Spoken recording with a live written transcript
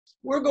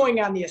we're going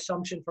on the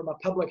assumption from a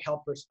public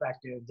health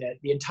perspective that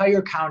the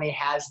entire county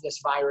has this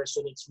virus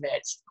in its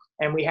midst,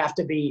 and we have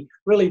to be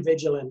really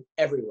vigilant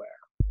everywhere.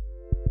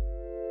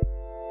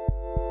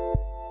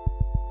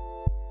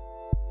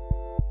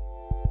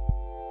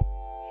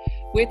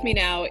 With me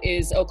now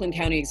is Oakland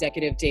County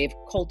Executive Dave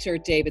Coulter.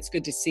 Dave, it's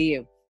good to see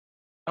you.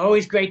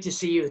 Always great to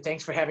see you.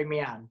 Thanks for having me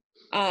on.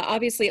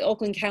 Obviously,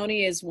 Oakland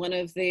County is one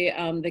of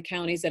the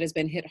counties that has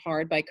been hit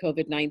hard by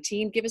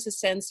COVID-19. Give us a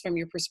sense from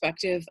your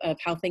perspective of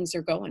how things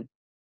are going.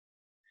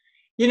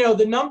 You know,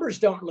 the numbers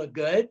don't look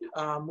good.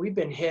 We've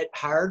been hit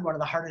hard, one of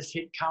the hardest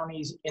hit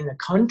counties in the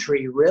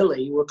country,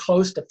 really. We're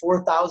close to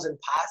 4,000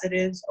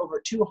 positives,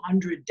 over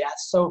 200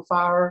 deaths so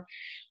far.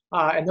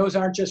 And those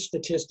aren't just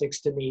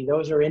statistics to me.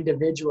 Those are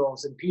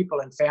individuals and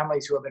people and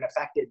families who have been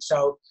affected.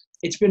 So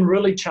it's been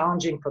really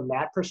challenging from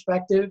that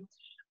perspective.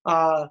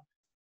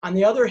 On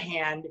the other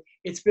hand,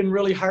 it's been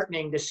really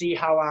heartening to see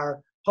how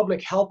our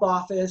public health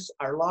office,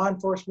 our law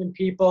enforcement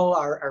people,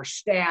 our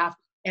staff,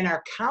 and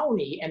our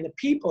county and the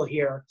people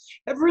here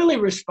have really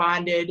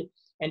responded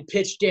and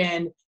pitched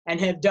in and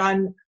have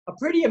done a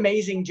pretty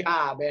amazing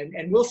job.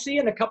 And we'll see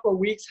in a couple of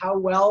weeks how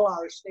well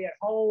our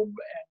stay-at-home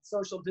and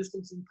social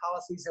distancing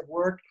policies have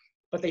worked,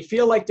 but they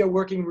feel like they're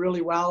working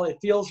really well. It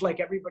feels like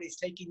everybody's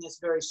taking this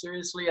very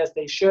seriously, as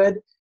they should.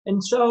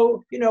 And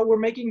so, you know, we're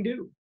making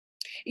do.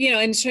 You know,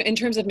 in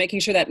terms of making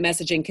sure that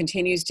messaging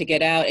continues to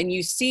get out, and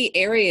you see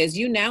areas,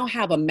 you now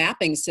have a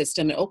mapping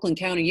system in Oakland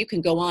County. You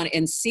can go on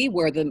and see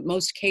where the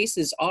most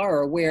cases are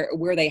or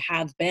where they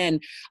have been.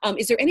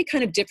 Is there any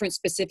kind of different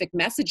specific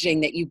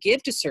messaging that you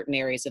give to certain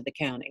areas of the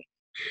county?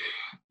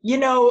 You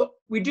know,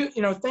 we do,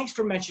 you know, thanks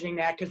for mentioning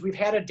that, because we've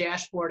had a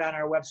dashboard on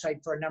our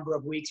website for a number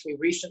of weeks. We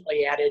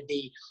recently added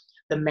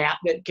the map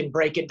that can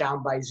break it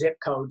down by zip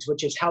codes,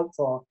 which is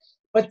helpful.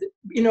 But,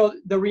 you know,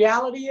 the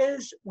reality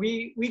is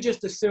we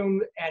just assume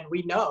and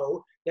we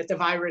know that the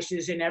virus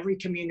is in every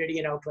community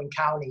in Oakland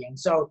County. And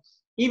so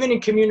even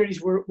in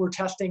communities where we're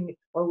testing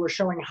or we're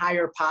showing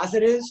higher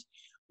positives,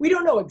 we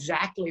don't know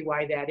exactly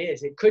why that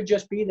is. It could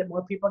just be that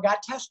more people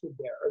got tested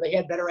there or they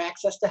had better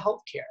access to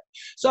healthcare.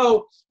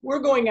 So we're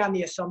going on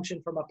the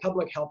assumption from a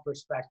public health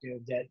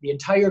perspective that the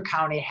entire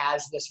county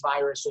has this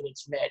virus in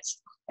its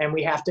midst, and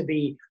we have to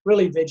be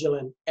really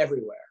vigilant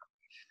everywhere.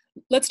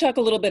 Let's talk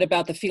a little bit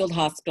about the field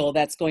hospital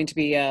that's going to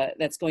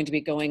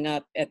be going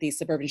up at the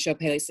suburban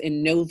showplace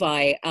in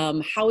Novi.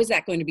 How is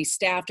that going to be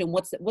staffed, and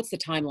what's the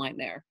timeline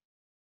there?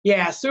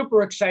 Yeah,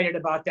 super excited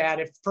about that.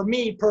 For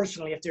me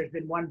personally, if there's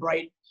been one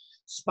bright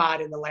spot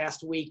in the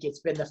last week, it's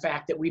been the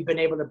fact that we've been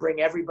able to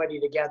bring everybody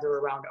together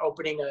around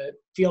opening a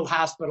field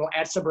hospital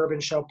at suburban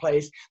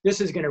showplace.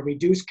 This is going to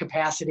reduce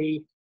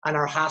capacity on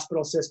our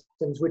hospital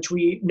systems, which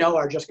we know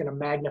are just going to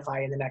magnify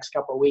in the next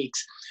couple of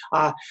weeks.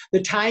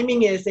 The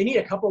timing is they need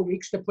a couple of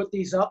weeks to put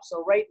these up.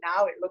 So right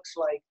now it looks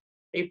like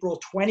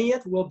April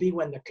 20th will be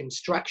when the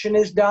construction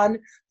is done.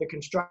 The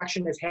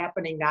construction is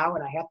happening now,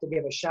 and I have to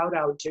give a shout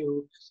out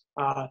to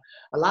a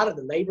lot of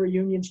the labor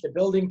unions, the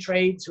building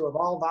trades, who have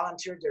all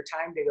volunteered their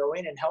time to go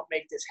in and help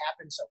make this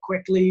happen so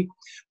quickly.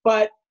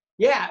 But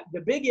yeah, the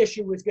big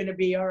issue was going to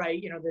be, all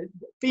right, you know, the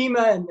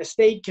FEMA and the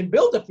state can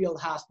build a field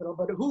hospital,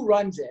 but who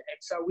runs it? And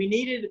so we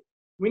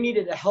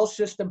needed a health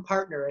system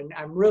partner, and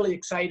I'm really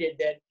excited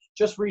that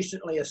just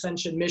recently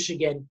Ascension,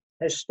 Michigan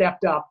has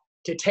stepped up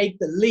to take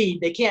the lead.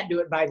 They can't do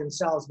it by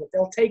themselves, but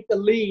they'll take the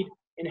lead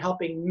in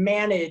helping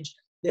manage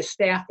the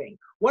staffing.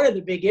 One of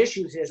the big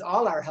issues is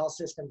all our health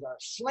systems are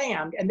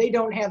slammed and they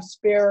don't have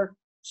spare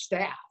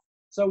staff.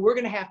 So we're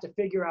going to have to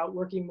figure out,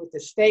 working with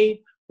the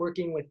state,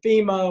 working with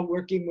FEMA,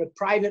 working with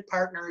private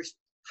partners,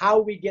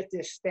 how we get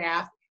this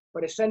staffed.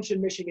 But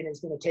Ascension, Michigan is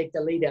going to take the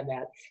lead on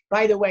that.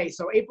 By the way,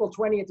 so April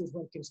 20th is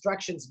when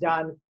construction's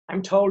done.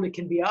 I'm told it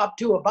can be up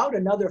to about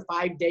another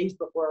 5 days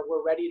before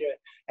we're ready to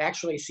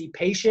actually see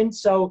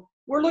patients. So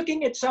we're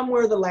looking at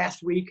somewhere the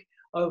last week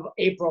of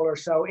April or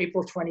so,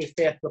 April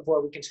 25th,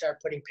 before we can start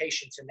putting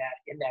patients in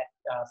that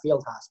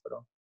field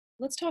hospital.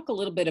 Let's talk a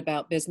little bit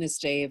about business,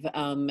 Dave.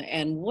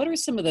 And what are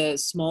some of the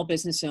small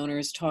business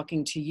owners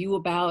talking to you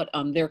about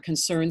their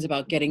concerns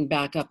about getting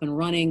back up and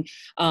running,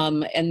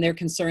 and their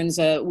concerns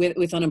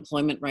with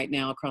unemployment right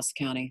now across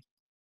the county?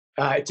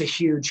 It's a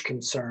huge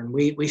concern.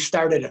 We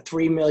started a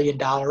 $3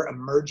 million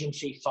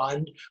emergency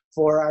fund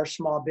for our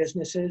small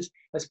businesses,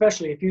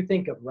 especially if you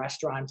think of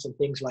restaurants and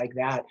things like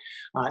that.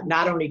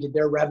 Not only did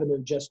their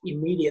revenue just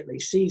immediately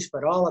cease,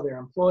 but all of their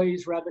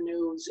employees'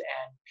 revenues,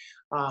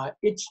 and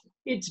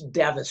it's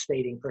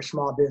devastating for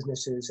small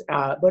businesses,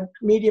 but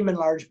medium and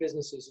large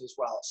businesses as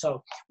well.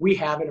 So we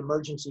have an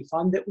emergency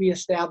fund that we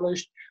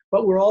established,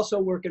 but we're also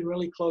working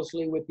really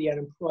closely with the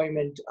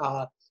unemployment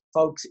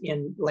folks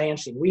in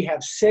Lansing. We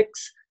have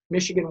 6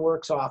 Michigan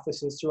Works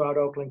offices throughout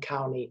Oakland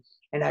County.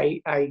 And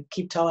I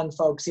keep telling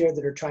folks here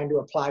that are trying to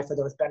apply for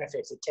those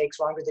benefits, it takes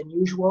longer than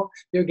usual.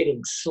 They're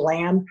getting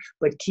slammed,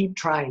 but keep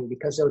trying,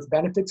 because those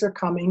benefits are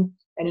coming.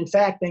 And in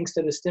fact, thanks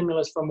to the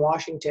stimulus from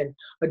Washington,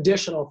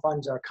 additional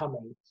funds are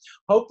coming.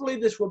 Hopefully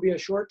this will be a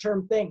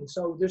short-term thing.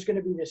 So there's going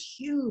to be this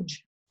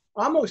huge,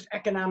 almost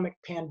economic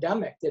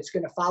pandemic that's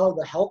going to follow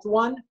the health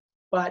one.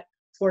 But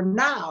for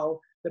now,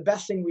 the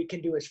best thing we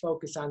can do is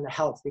focus on the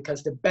health,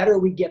 because the better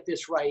we get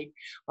this right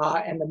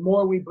and the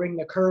more we bring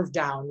the curve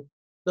down,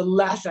 the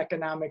less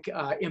economic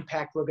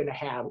impact we're going to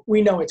have.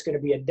 We know it's going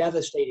to be a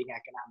devastating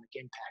economic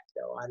impact,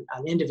 though,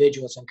 on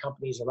individuals and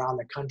companies around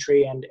the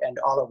country and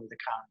all over the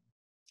county.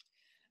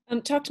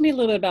 Talk to me a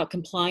little bit about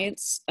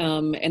compliance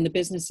and the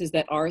businesses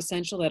that are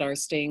essential, that are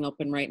staying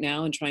open right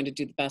now and trying to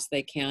do the best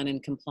they can in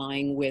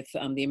complying with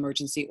the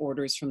emergency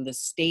orders from the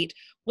state.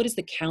 What is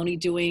the county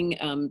doing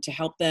to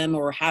help them,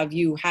 or have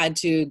you had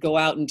to go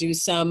out and do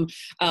some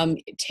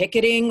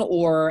ticketing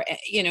or,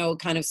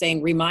 kind of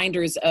saying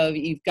reminders of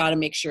you've got to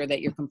make sure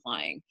that you're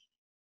complying?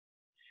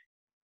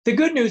 The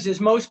good news is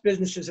most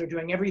businesses are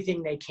doing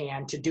everything they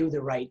can to do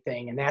the right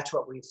thing, and that's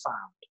what we've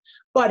found.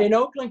 But in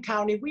Oakland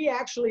County, we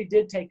actually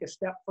did take a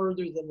step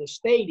further than the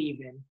state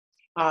even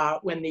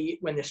when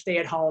the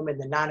stay-at-home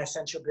and the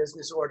non-essential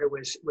business order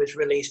was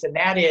released. And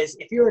that is,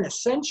 if you're an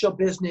essential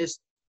business,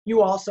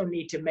 you also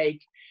need to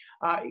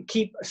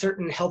keep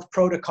certain health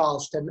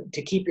protocols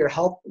to keep your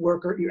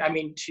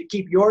to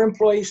keep your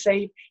employees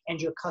safe and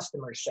your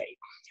customers safe.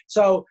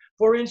 So,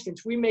 for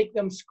instance, we make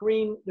them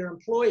screen their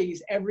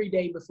employees every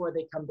day before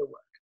they come to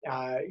work.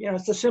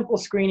 It's a simple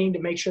screening to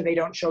make sure they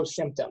don't show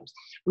symptoms.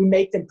 We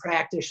make them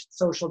practice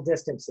social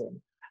distancing.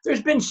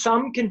 There's been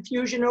some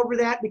confusion over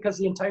that because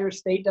the entire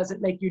state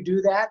doesn't make you do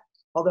that,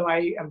 although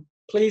I am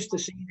pleased to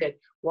see that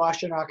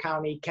Washtenaw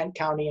County, Kent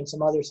County, and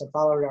some others have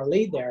followed our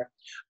lead there.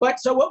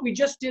 But so what we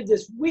just did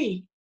this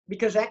week,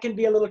 because that can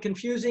be a little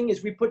confusing,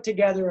 is we put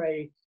together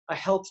a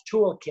health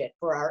toolkit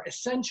for our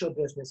essential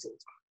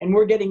businesses. And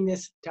we're getting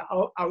this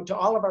out to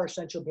all of our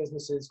essential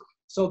businesses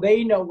so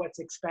they know what's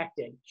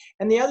expected.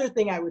 And the other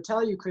thing I would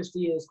tell you,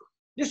 Christy, is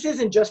this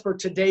isn't just for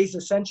today's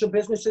essential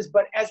businesses,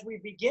 but as we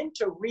begin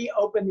to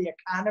reopen the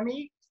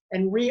economy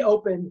and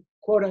reopen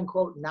quote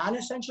unquote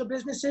non-essential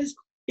businesses,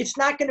 it's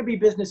not going to be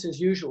business as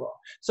usual.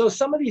 So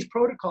some of these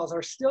protocols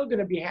are still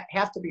going to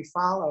have to be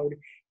followed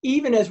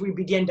even as we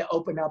begin to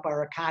open up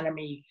our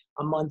economy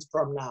a month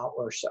from now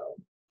or so.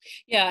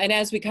 Yeah, and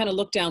as we kind of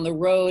look down the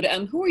road,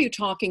 who are you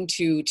talking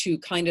to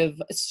kind of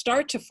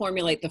start to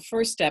formulate the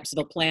first steps of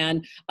a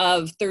plan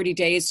of 30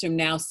 days from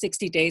now,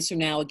 60 days from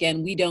now?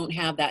 Again, we don't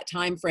have that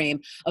time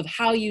frame of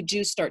how you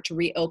do start to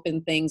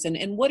reopen things, and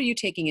what are you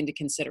taking into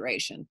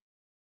consideration?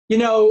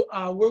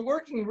 We're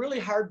working really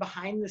hard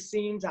behind the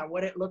scenes on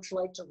what it looks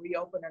like to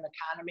reopen an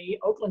economy.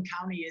 Oakland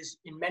County is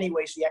in many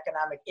ways the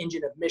economic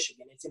engine of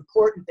Michigan. It's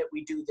important that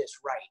we do this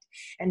right.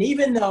 And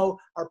even though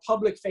our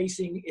public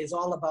facing is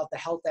all about the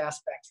health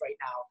aspects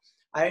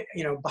right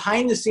now,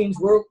 behind the scenes,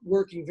 we're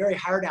working very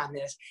hard on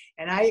this.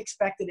 And I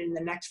expect that in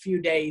the next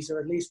few days, or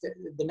at least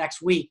the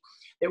next week,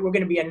 that we're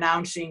going to be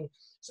announcing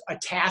a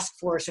task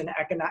force in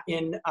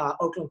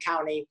Oakland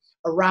County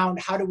around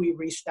how do we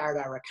restart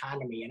our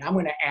economy. And I'm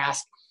going to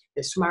ask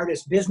the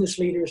smartest business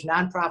leaders,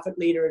 nonprofit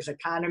leaders,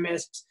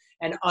 economists,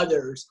 and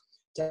others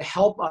to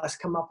help us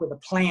come up with a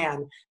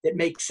plan that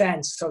makes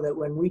sense so that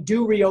when we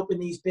do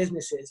reopen these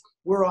businesses,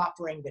 we're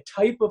offering the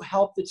type of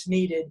help that's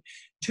needed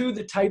to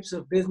the types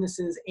of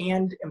businesses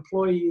and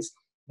employees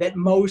that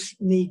most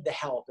need the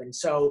help. And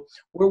so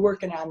we're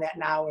working on that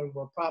now, and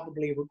we'll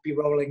probably be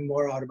rolling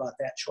more out about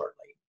that shortly.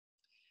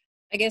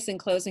 I guess in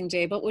closing,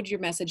 Dave, what would your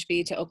message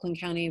be to Oakland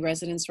County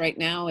residents right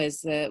now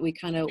as we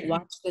kind of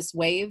watch this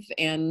wave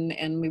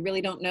and we really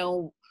don't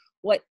know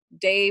what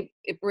day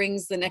it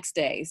brings the next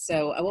day?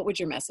 So what would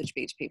your message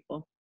be to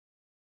people?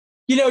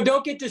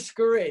 Don't get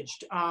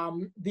discouraged.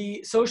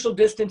 The social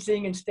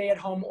distancing and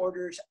stay-at-home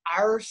orders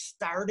are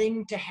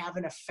starting to have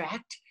an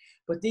effect,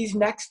 but these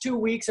next 2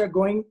 weeks are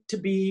going to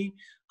be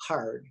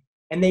hard.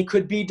 And they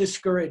could be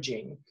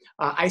discouraging.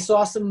 I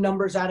saw some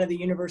numbers out of the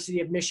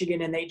University of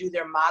Michigan, and they do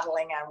their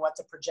modeling on what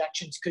the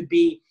projections could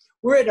be.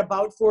 We're at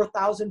about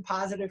 4,000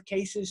 positive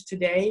cases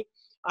today.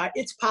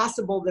 It's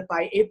possible that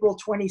by April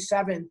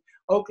 27th,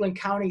 Oakland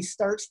County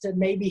starts to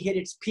maybe hit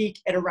its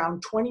peak at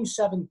around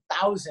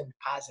 27,000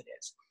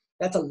 positives.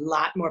 That's a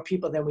lot more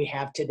people than we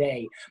have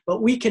today.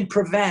 But we can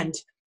prevent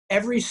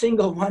every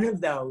single one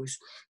of those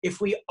if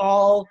we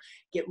all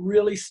get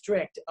really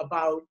strict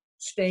about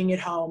staying at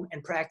home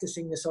and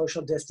practicing the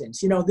social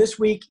distance. This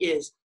week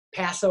is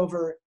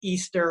Passover,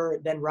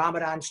 Easter, then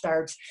Ramadan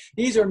starts.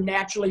 These are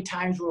naturally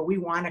times where we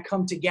want to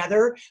come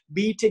together,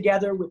 be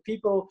together with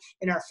people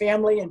in our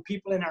family and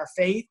people in our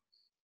faith.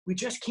 We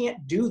just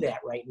can't do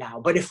that right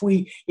now. But if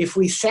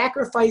we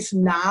sacrifice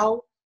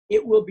now,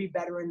 it will be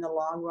better in the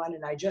long run.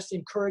 And I just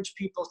encourage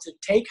people to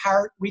take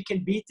heart. We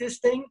can beat this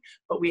thing,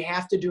 but we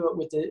have to do it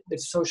with the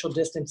social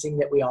distancing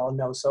that we all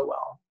know so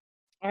well.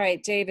 All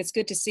right, Dave, it's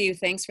good to see you.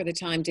 Thanks for the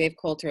time. Dave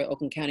Coulter,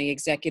 Oakland County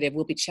Executive.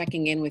 We'll be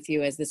checking in with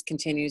you as this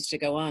continues to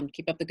go on.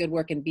 Keep up the good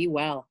work and be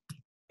well.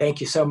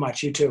 Thank you so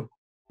much. You too.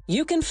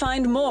 You can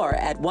find more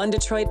at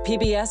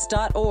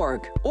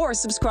onedetroitpbs.org or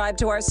subscribe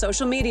to our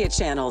social media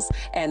channels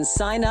and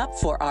sign up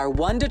for our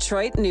One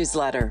Detroit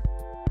newsletter.